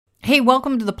Hey,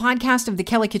 welcome to the podcast of the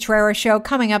Kelly Cutrara Show.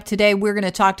 Coming up today, we're going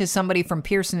to talk to somebody from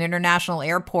Pearson International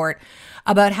Airport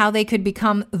about how they could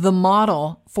become the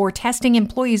model for testing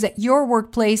employees at your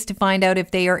workplace to find out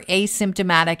if they are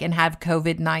asymptomatic and have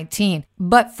COVID-19.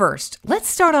 But first, let's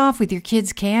start off with your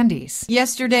kids' candies.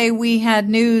 Yesterday, we had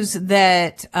news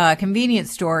that a convenience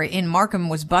store in Markham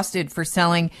was busted for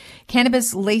selling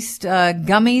cannabis-laced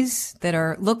gummies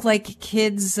that look like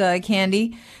kids'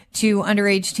 candy to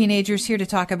underage teenagers. Here to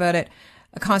talk about it,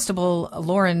 Constable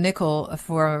Lauren Nickel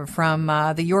from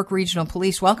the York Regional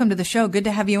Police. Welcome to the show. Good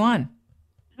to have you on.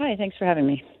 Hi, thanks for having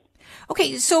me.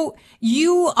 Okay, so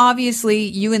you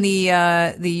and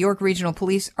the York Regional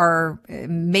Police are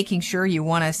making sure you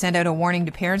want to send out a warning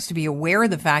to parents to be aware of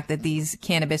the fact that these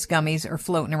cannabis gummies are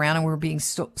floating around and were being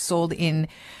sold in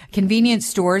convenience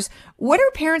stores. What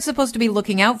are parents supposed to be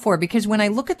looking out for? Because when I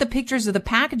look at the pictures of the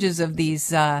packages of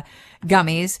these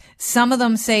gummies, some of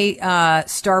them say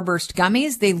Starburst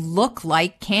gummies. They look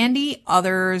like candy.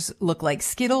 Others look like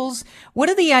Skittles. What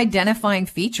are the identifying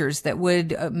features that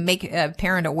would make a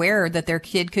parent aware that their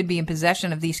kid could be in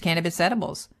possession of these cannabis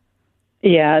edibles?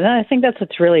 Yeah, I think that's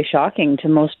what's really shocking to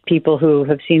most people who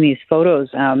have seen these photos.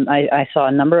 I saw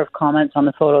a number of comments on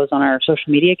the photos on our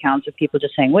social media accounts of people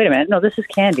just saying, wait a minute, no, this is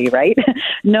candy, right?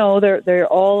 No, they're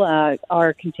all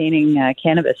are containing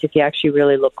cannabis if you actually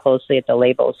really look closely at the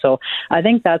label. So I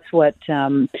think that's what,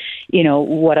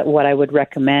 what I would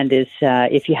recommend is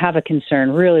if you have a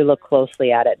concern, really look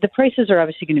closely at it. The prices are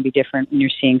obviously going to be different when you're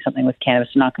seeing something with cannabis.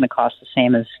 It's not going to cost the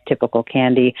same as typical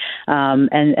candy.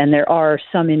 And there are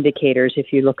some indicators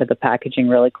if you look at the packaging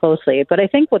really closely. But I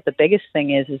think what the biggest thing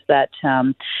is that,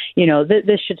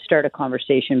 this should start a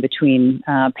conversation between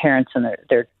parents and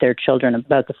their children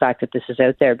about the fact that this is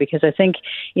out there. Because I think,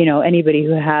 anybody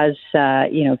who has,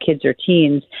 kids or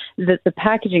teens, that the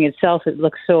packaging itself, it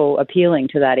looks so appealing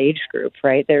to that age group,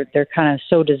 right? They're kind of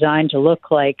so designed to look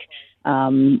like,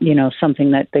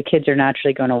 something that the kids are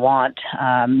naturally going to want.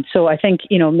 So I think,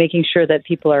 making sure that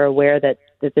people are aware that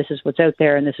this is what's out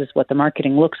there and this is what the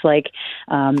marketing looks like,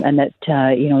 and that,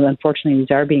 unfortunately these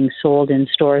are being sold in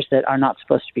stores that are not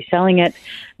supposed to be selling it,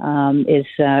 is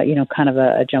kind of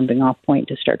a jumping off point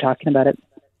to start talking about it.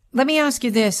 Let me ask you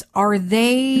this. Are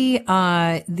these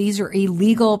are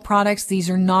illegal products? These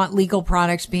are not legal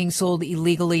products being sold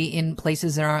illegally in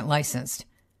places that aren't licensed?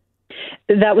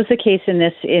 That was the case in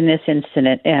this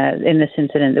incident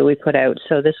that we put out.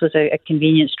 So this was a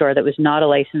convenience store that was not a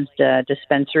licensed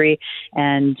dispensary,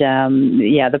 and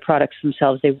the products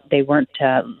themselves they weren't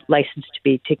licensed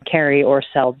to carry or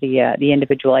sell the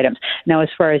individual items. Now, as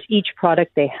far as each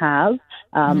product they have,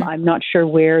 I'm not sure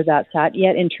where that's at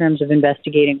yet in terms of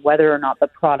investigating whether or not the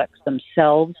products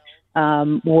themselves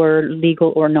were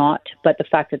legal or not. But the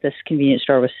fact that this convenience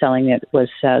store was selling it was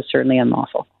certainly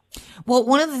unlawful. Well,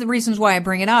 one of the reasons why I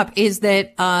bring it up is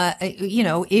that,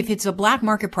 if it's a black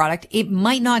market product, it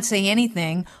might not say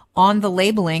anything on the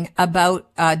labeling about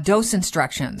dose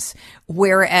instructions,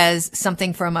 whereas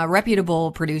something from a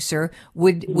reputable producer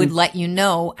would let you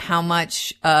know how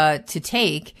much to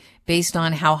take based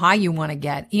on how high you want to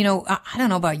get. I don't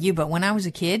know about you, but when I was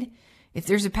a kid, if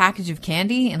there's a package of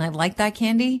candy and I liked that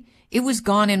candy, it was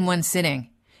gone in one sitting.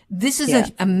 This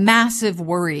is a massive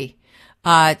worry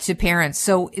to parents.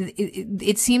 So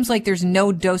it seems like there's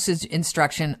no dosage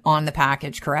instruction on the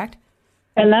package, correct?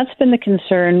 And that's been the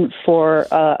concern for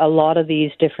a lot of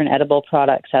these different edible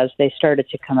products as they started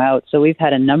to come out. So we've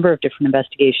had a number of different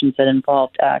investigations that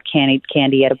involved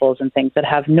candy edibles and things that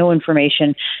have no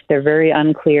information. They're very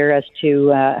unclear as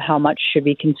to how much should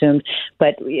be consumed.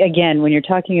 But again, when you're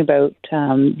talking about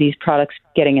these products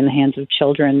getting in the hands of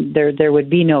children, there would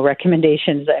be no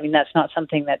recommendations. I mean, that's not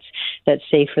something that's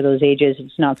safe for those ages.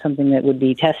 It's not something that would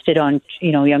be tested on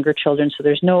younger children. So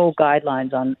there's no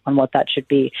guidelines on what that should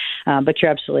be. But you're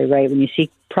absolutely right. When you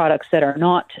see products that are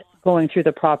not going through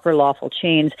the proper lawful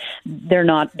chains, they're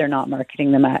not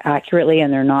marketing them accurately,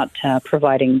 and they're not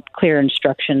providing clear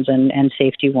instructions and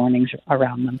safety warnings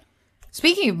around them.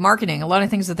 Speaking of marketing, a lot of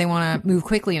things that they want to move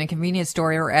quickly in a convenience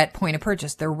store or at point of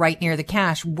purchase, they're right near the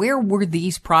cash. Where were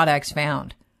these products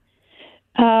found?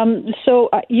 You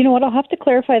know what? I'll have to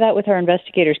clarify that with our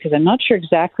investigators because I'm not sure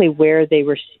exactly where they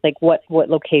were, like what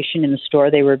location in the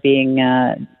store they were being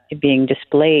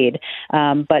displayed.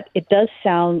 But it does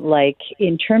sound like,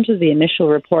 in terms of the initial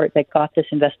report that got this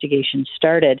investigation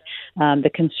started,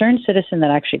 the concerned citizen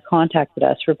that actually contacted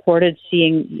us reported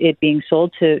seeing it being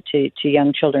sold to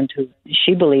young children who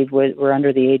she believed were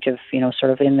under the age of,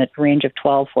 sort of in the range of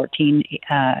 12, 14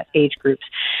 age groups.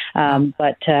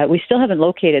 But we still haven't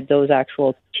located those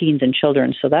actual teens and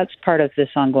children. So that's part of this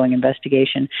ongoing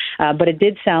investigation. But it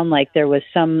did sound like there was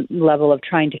some level of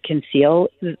trying to conceal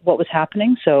what was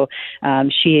happening. So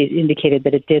she indicated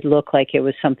that it did look like it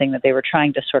was something that they were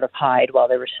trying to sort of hide while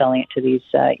they were selling it to these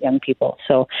young people.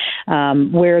 So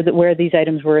where these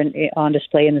items were on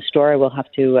display in the store, I will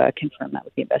have to confirm that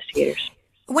with the investigators.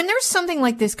 When there's something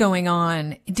like this going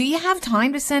on, do you have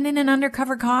time to send in an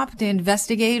undercover cop to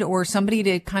investigate, or somebody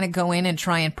to kind of go in and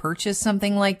try and purchase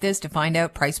something like this to find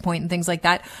out price point and things like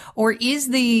that? Or is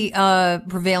the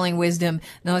prevailing wisdom,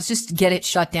 no, let's just get it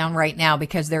shut down right now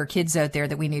because there are kids out there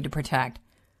that we need to protect?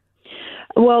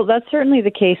 Well, that's certainly the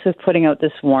case with putting out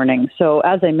this warning. So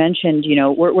as I mentioned,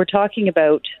 we're talking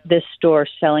about this store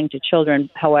selling to children.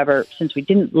 However, since we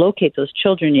didn't locate those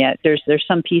children yet, there's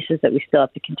some pieces that we still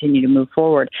have to continue to move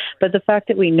forward. But the fact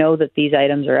that we know that these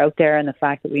items are out there, and the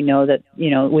fact that we know that,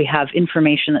 we have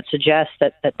information that suggests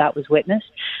that was witnessed,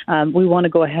 we want to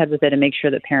go ahead with it and make sure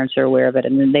that parents are aware of it,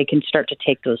 and then they can start to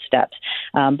take those steps.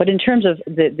 But in terms of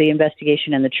the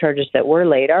investigation and the charges that were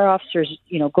laid, our officers,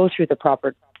 go through the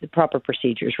proper procedures,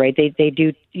 right? They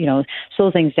do,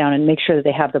 slow things down and make sure that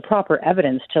they have the proper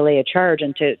evidence to lay a charge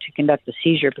and to conduct the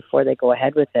seizure before they go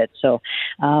ahead with it. So,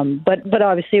 but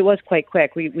obviously it was quite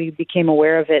quick. We became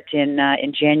aware of it in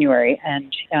January,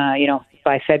 and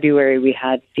by February we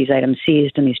had these items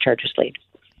seized and these charges laid.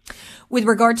 With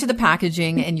regard to the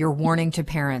packaging and your warning to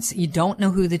parents, you don't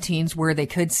know who the teens were. They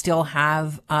could still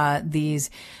have these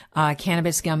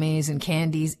cannabis gummies and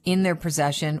candies in their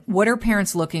possession. What are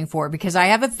parents looking for? Because I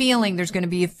have a feeling there's going to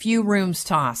be a few rooms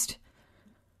tossed.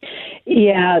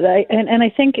 Yeah, and I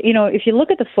think, if you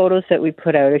look at the photos that we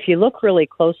put out, if you look really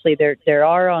closely, there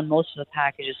are on most of the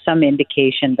packages some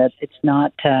indication that it's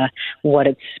not what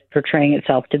it's portraying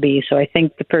itself to be. So I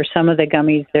think for some of the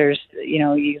gummies, there's,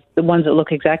 the ones that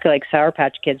look exactly like Sour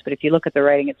Patch Kids, but if you look at the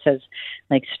writing, it says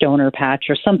like Stoner Patch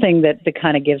or something that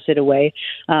kind of gives it away.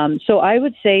 So I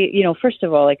would say, first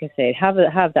of all, like I say, have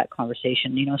that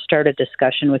conversation, start a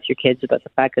discussion with your kids about the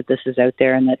fact that this is out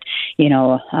there and that,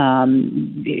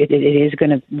 it is going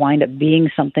to wind up being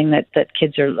something that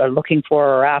kids are looking for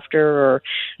or after, or,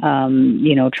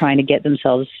 trying to get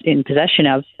themselves in possession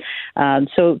of.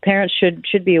 So parents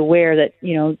should be aware that,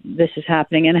 this is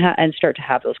happening and start to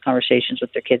have those conversations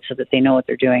with their kids so that they know what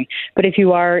they're doing. But if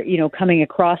you are, coming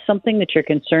across something that you're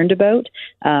concerned about,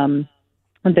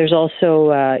 there's also,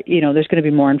 there's going to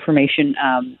be more information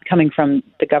coming from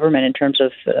the government in terms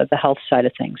of the health side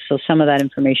of things. So some of that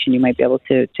information you might be able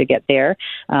to get there,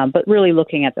 but really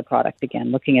looking at the product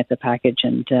again, looking at the package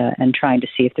and trying to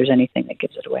see if there's anything that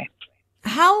gives it away.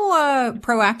 How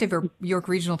proactive are York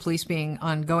Regional Police being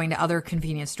on going to other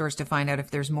convenience stores to find out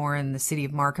if there's more in the city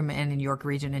of Markham and in York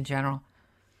Region in general?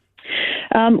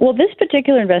 Well, this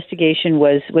particular investigation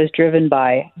was driven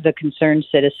by the concerned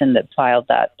citizen that filed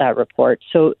that report.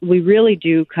 So we really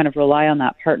do kind of rely on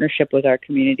that partnership with our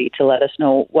community to let us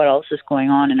know what else is going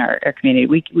on in our community.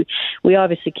 We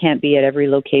obviously can't be at every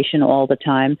location all the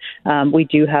time. We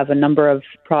do have a number of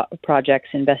projects,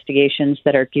 investigations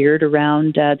that are geared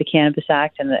around the Cannabis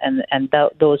Act and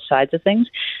those sides of things.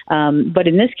 But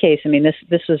in this case,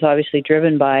 this was obviously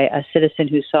driven by a citizen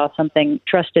who saw something,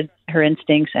 trusted her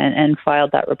instincts, and filed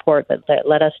that report that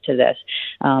led us to this.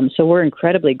 So we're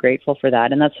incredibly grateful for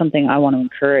that. And that's something I want to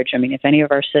encourage. If any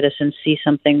of our citizens see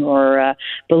something or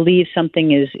believe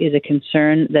something is a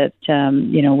concern, that,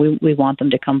 we want them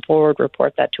to come forward,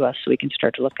 report that to us so we can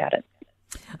start to look at it.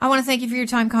 I want to thank you for your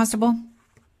time, Constable.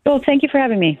 Well, thank you for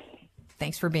having me.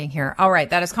 Thanks for being here. All right.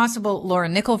 That is Constable Laura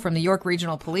Nickel from the York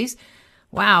Regional Police.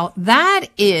 Wow. That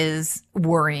is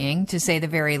worrying, to say the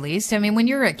very least. When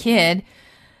you're a kid,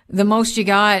 the most you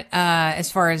got,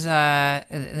 as far as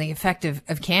the effect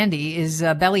of candy, is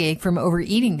a bellyache from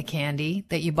overeating the candy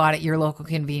that you bought at your local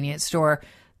convenience store.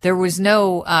 There was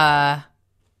no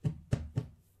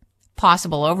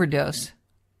possible overdose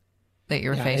that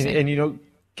you're facing. And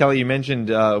Kelly, you mentioned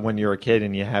when you're a kid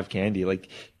and you have candy.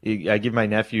 I give my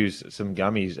nephews some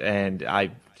gummies, and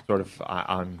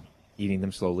I'm eating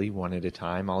them slowly, one at a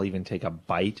time. I'll even take a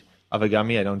bite of a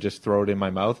gummy. I don't just throw it in my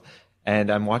mouth.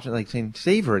 And I'm watching, saying,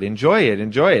 savor it, enjoy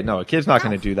it. No, a kid's not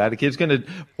going to do that. A kid's going to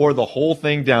pour the whole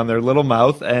thing down their little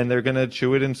mouth, and they're going to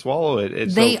chew it and swallow it.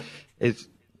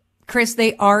 Chris,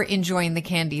 they are enjoying the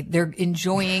candy. They're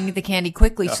enjoying the candy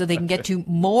quickly so they can get to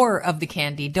more of the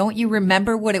candy. Don't you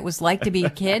remember what it was like to be a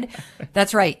kid?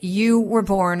 That's right. You were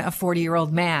born a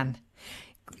 40-year-old man.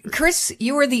 Chris,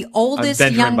 you were the oldest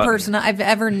young person I've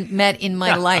ever met in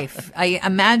my life. I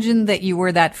imagine that you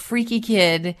were that freaky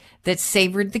kid that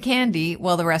savored the candy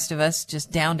while the rest of us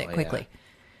just downed it quickly. Yeah.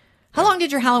 How long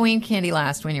did your Halloween candy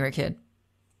last when you were a kid?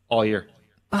 All year.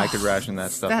 I could ration that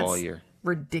stuff all year.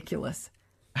 Ridiculous.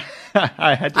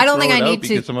 I had to I don't throw think it I out need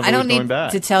because to. some of I it was don't going need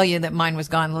bad. to tell you that mine was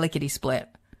gone lickety split.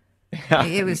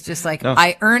 It was just like, No.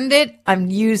 I earned it. I'm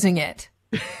using it.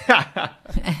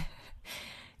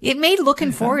 It made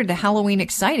looking forward to Halloween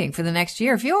exciting for the next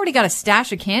year. If you already got a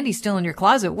stash of candy still in your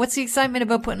closet, what's the excitement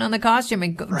about putting on the costume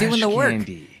and doing the work?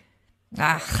 Candy.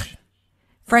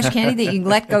 Fresh candy that you can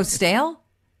let go stale?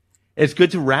 It's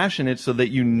good to ration it so that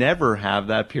you never have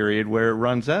that period where it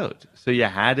runs out. So you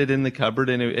had it in the cupboard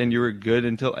and you were good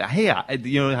until, hey,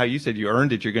 you know how you said you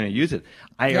earned it, you're going to use it.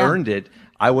 I earned it.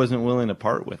 I wasn't willing to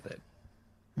part with it.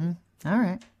 All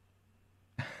right.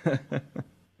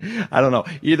 I don't know.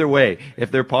 Either way, if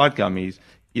they're pod gummies,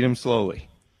 eat them slowly.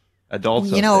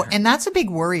 Adults, You know, out there. and that's a big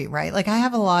worry, right? Like I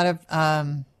have a lot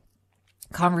of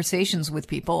conversations with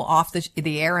people off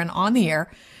the air and on the air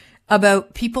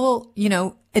about people, you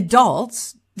know,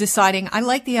 adults deciding, I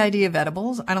like the idea of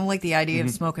edibles. I don't like the idea of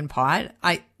smoking pot.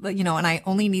 And I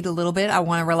only need a little bit. I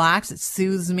want to relax. It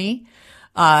soothes me.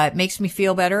 It makes me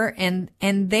feel better. And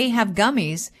they have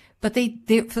gummies, but they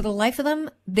for the life of them,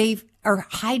 they are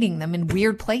hiding them in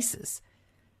weird places,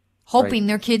 hoping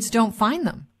their kids don't find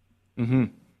them.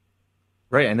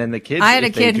 Right. And then the kids, I had a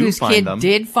if they kid do whose find kid them,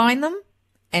 did find them,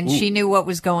 and Ooh. she knew what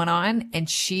was going on, and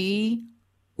she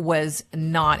was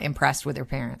not impressed with her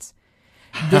parents.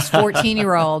 This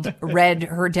 14-year-old read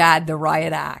her dad the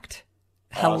riot act.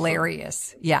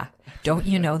 Hilarious. Yeah. Don't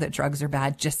you know that drugs are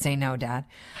bad? Just say no, Dad.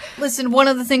 Listen, one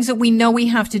of the things that we know we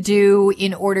have to do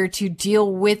in order to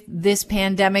deal with this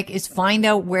pandemic is find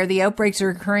out where the outbreaks are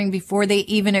occurring before they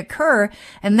even occur.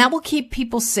 And that will keep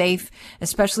people safe,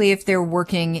 especially if they're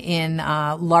working in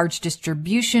large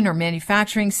distribution or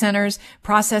manufacturing centers,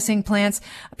 processing plants.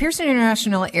 Pearson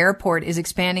International Airport is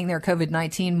expanding their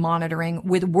COVID-19 monitoring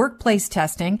with workplace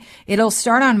testing. It'll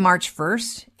start on March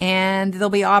 1st. And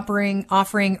they'll be offering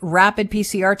rapid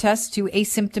PCR tests to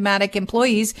asymptomatic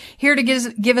employees. Here to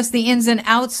give us the ins and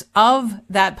outs of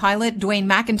that pilot, Dwayne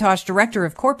McIntosh, Director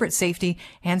of Corporate Safety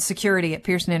and Security at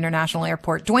Pearson International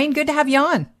Airport. Dwayne, good to have you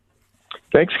on.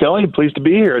 Thanks, Kelly. Pleased to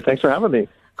be here. Thanks for having me.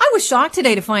 I was shocked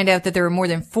today to find out that there are more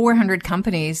than 400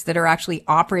 companies that are actually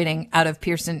operating out of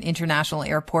Pearson International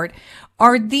Airport.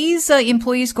 Are these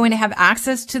employees going to have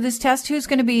access to this test? Who's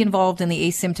going to be involved in the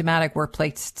asymptomatic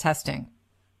workplace testing?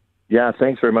 Yeah,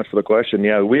 thanks very much for the question.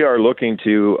 Yeah, we are looking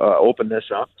to open this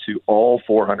up to all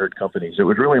 400 companies. It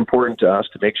was really important to us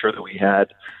to make sure that we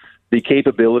had the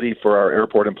capability for our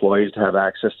airport employees to have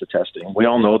access to testing. We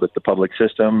all know that the public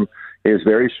system is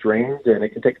very strained, and it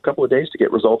can take a couple of days to get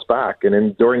results back. And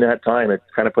then during that time, it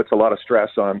kind of puts a lot of stress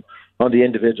on the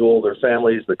individual, their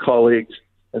families, the colleagues,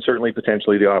 and certainly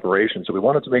potentially the operation. So we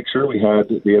wanted to make sure we had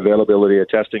the availability of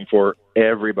testing for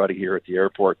everybody here at the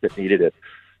airport that needed it.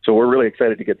 So we're really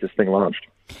excited to get this thing launched.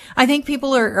 I think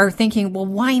people are thinking, well,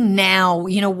 why now?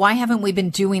 You know, why haven't we been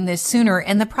doing this sooner?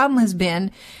 And the problem has been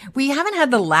we haven't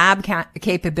had the lab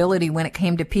capability when it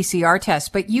came to PCR tests,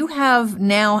 but you have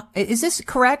now, is this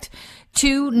correct?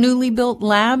 2 newly built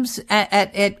labs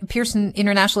at Pearson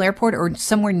International Airport or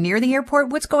somewhere near the airport?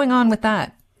 What's going on with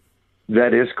that?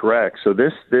 That is correct. So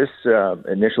this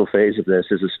initial phase of this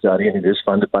is a study, and it is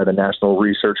funded by the National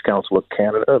Research Council of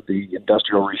Canada, the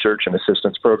Industrial Research and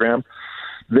Assistance Program.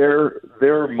 Their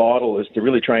model is to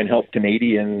really try and help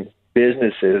Canadian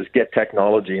businesses get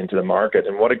technology into the market,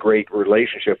 and what a great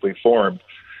relationship we've formed.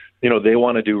 You know, they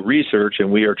want to do research,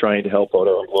 and we are trying to help out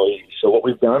our employees. So what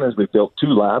we've done is we've built 2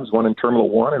 labs, one in Terminal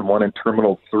 1 and one in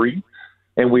Terminal 3.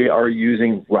 And we are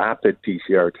using rapid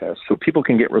PCR tests. So people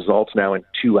can get results now in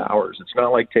 2 hours. It's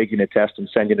not like taking a test and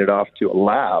sending it off to a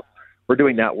lab. We're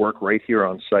doing that work right here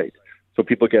on site. So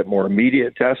people get more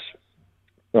immediate test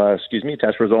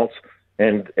results.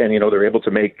 And you know, they're able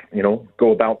to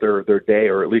go about their day,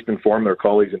 or at least inform their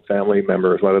colleagues and family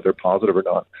members whether they're positive or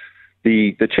not.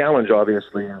 The challenge,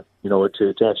 obviously, you know,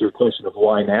 to answer your question of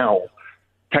why now,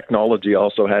 technology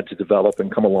also had to develop and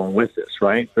come along with this,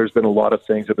 right? There's been a lot of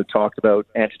things that have been talked about,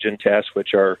 antigen tests,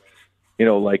 which are, you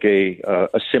know, like a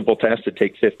simple test that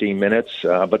takes 15 minutes,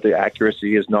 but the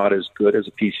accuracy is not as good as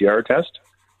a PCR test.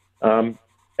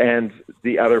 And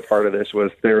the other part of this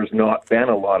was there's not been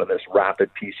a lot of this rapid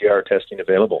PCR testing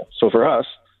available. So for us,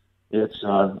 it's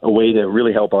a way to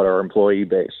really help out our employee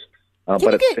base.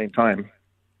 But at the same time...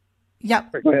 Yeah.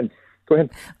 Go ahead.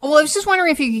 Well, I was just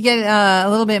wondering if you could get a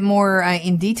little bit more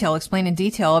explain in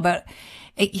detail about,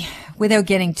 without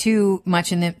getting too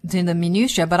much into the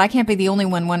minutia, but I can't be the only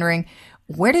one wondering,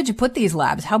 where did you put these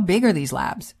labs? How big are these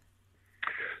labs?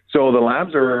 So the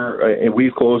labs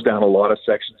we've closed down a lot of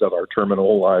sections of our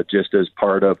terminal just as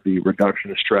part of the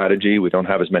reduction strategy. We don't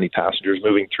have as many passengers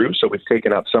moving through, so we've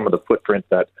taken up some of the footprint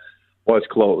that was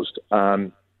closed.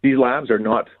 These labs are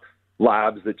not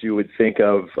labs that you would think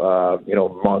of,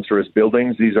 monstrous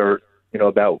buildings. These are,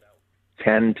 about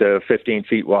 10 to 15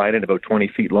 feet wide and about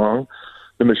 20 feet long.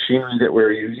 The machinery that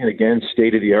we're using, again,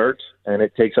 state of the art, and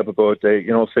it takes up about a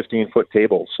 15-foot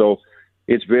table. So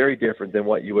it's very different than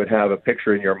what you would have a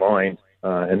picture in your mind,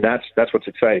 and that's what's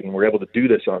exciting. We're able to do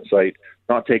this on site,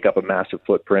 not take up a massive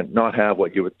footprint, not have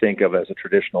what you would think of as a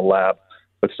traditional lab,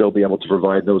 but still be able to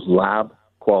provide those lab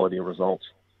quality results.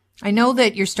 I know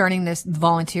that you're starting this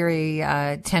voluntary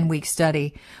 10-week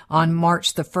study on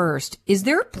March the 1st. Is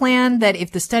there a plan that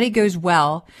if the study goes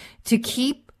well to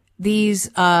keep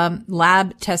these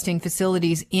lab testing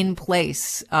facilities in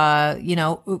place,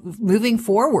 moving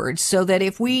forward so that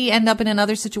if we end up in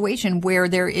another situation where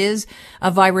there is a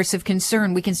virus of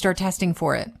concern, we can start testing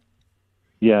for it?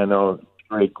 Yeah, no,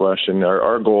 great question.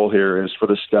 Our goal here is for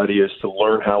the study is to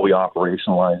learn how we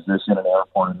operationalize this in an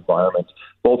airport environment,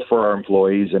 both for our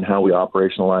employees and how we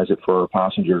operationalize it for our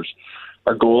passengers.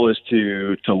 Our goal is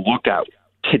to look at,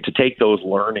 to take those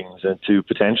learnings and to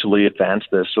potentially advance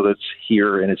this so that it's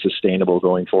here and it's sustainable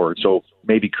going forward. So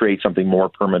maybe create something more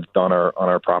permanent on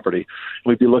our property.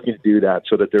 We'd be looking to do that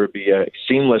so that there would be a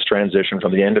seamless transition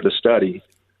from the end of the study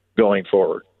going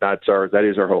forward. That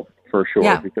is our hope. For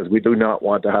sure, because we do not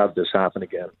want to have this happen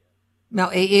again. No,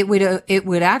 it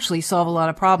would actually solve a lot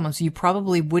of problems. You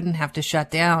probably wouldn't have to shut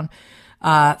down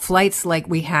flights like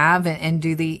we have and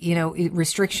do the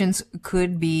restrictions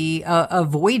could be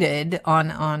avoided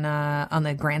on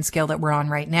the grand scale that we're on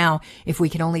right now if we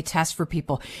can only test for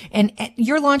people. And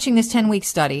you're launching this 10-week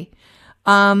study.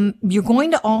 You're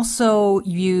going to also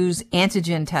use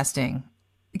antigen testing.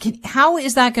 How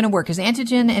is that going to work? Because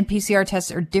antigen and PCR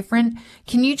tests are different.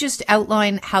 Can you just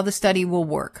outline how the study will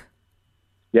work?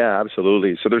 Yeah,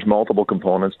 absolutely. So there's multiple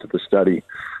components to the study.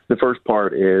 The first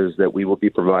part is that we will be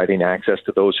providing access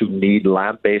to those who need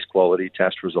lab-based quality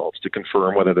test results to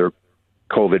confirm whether they're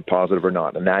COVID positive or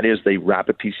not. And that is the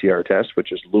rapid PCR test,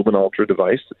 which is Lumen Ultra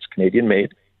device. It's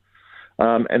Canadian-made.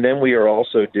 And then we are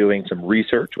also doing some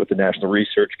research with the National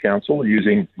Research Council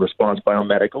using Response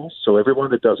Biomedicals. So everyone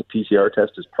that does a PCR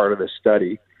test as part of this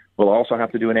study will also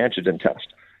have to do an antigen test.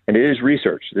 And it is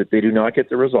research that they do not get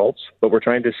the results, but we're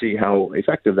trying to see how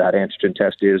effective that antigen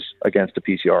test is against a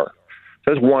PCR.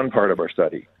 So that's one part of our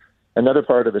study. Another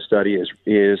part of the study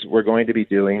is we're going to be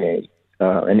doing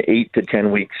an 8 to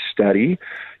 10 week study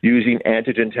using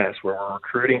antigen tests where we're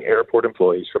recruiting airport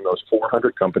employees from those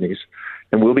 400 companies,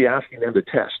 and we'll be asking them to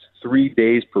test 3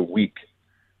 days per week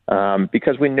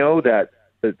because we know that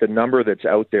the number that's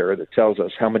out there that tells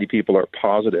us how many people are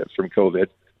positive from COVID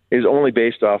is only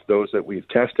based off those that we've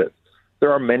tested.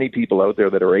 There are many people out there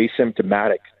that are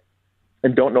asymptomatic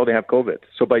and don't know they have COVID.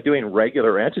 So by doing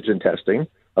regular antigen testing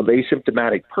of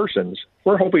asymptomatic persons,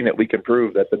 we're hoping that we can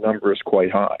prove that the number is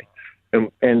quite high.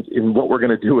 And what we're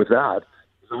going to do with that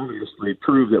is obviously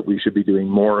prove that we should be doing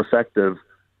more effective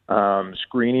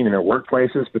screening in our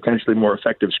workplaces, potentially more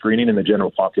effective screening in the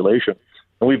general population.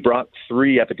 And we've brought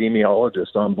 3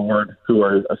 epidemiologists on board who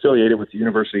are affiliated with the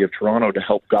University of Toronto to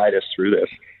help guide us through this.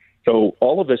 So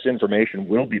all of this information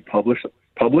will be published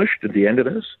at the end of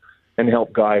this and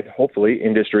help guide, hopefully,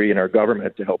 industry and our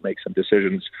government to help make some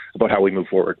decisions about how we move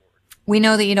forward. We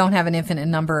know that you don't have an infinite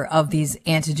number of these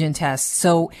antigen tests.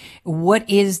 So what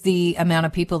is the amount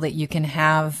of people that you can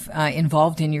have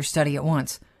involved in your study at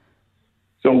once?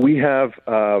 So we have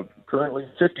currently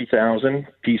 50,000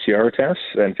 PCR tests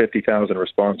and 50,000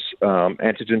 response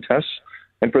antigen tests.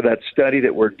 And for that study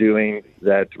that we're doing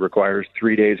that requires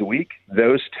 3 days a week,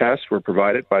 those tests were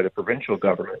provided by the provincial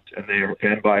government, and they are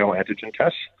bioantigen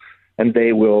tests. And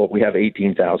we have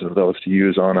 18,000 of those to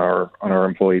use on our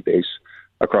employee base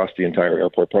across the entire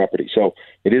airport property. So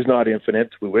it is not infinite.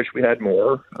 We wish we had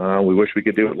more. We wish we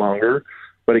could do it longer.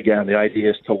 But again, the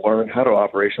idea is to learn how to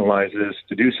operationalize this,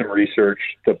 to do some research,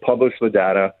 to publish the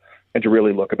data, and to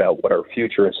really look about what our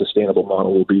future and sustainable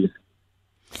model will be.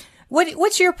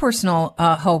 What's your personal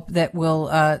hope that will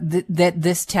that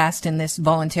this test and this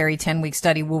voluntary 10-week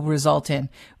study will result in?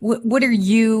 What are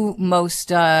you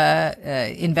most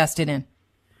invested in?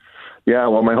 Yeah,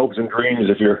 well, my hopes and dreams,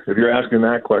 if you're asking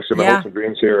that question, my hopes and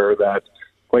dreams here are that,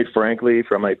 quite frankly,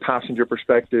 from a passenger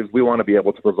perspective, we want to be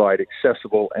able to provide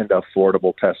accessible and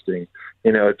affordable testing.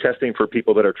 Testing for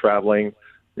people that are traveling.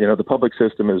 The public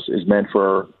system is meant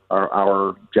for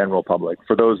our general public.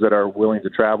 For those that are willing to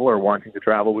travel or wanting to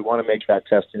travel, we want to make that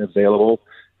testing available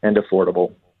and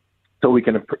affordable so we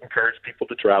can encourage people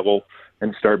to travel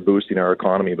and start boosting our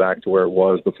economy back to where it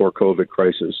was before COVID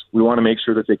crisis. We want to make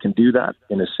sure that they can do that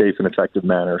in a safe and effective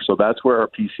manner. So that's where our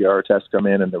PCR tests come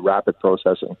in and the rapid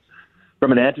processing.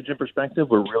 From an antigen perspective,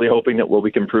 we're really hoping that what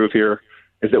we can prove here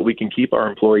is that we can keep our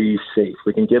employees safe.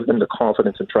 We can give them the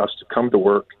confidence and trust to come to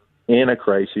work in a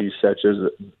crisis such as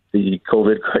the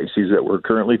COVID crisis that we're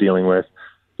currently dealing with,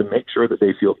 to make sure that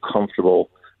they feel comfortable,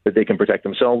 that they can protect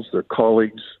themselves, their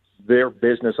colleagues, their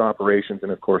business operations,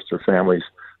 and of course their families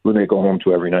who they go home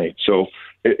to every night. So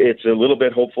it's a little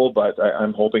bit hopeful, but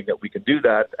I'm hoping that we can do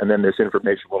that, and then this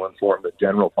information will inform the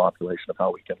general population of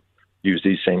how we can use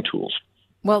these same tools.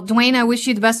 Well, Dwayne, I wish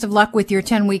you the best of luck with your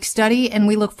 10-week study, and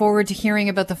we look forward to hearing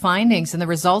about the findings and the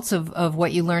results of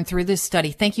what you learned through this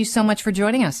study. Thank you so much for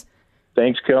joining us.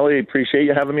 Thanks, Kelly. Appreciate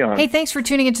you having me on. Hey, thanks for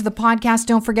tuning into the podcast.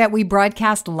 Don't forget, we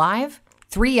broadcast live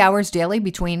 3 hours daily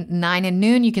between 9 and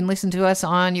noon. You can listen to us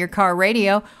on your car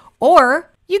radio, or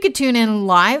you could tune in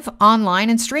live online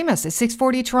and stream us at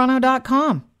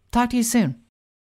 640toronto.com. Talk to you soon.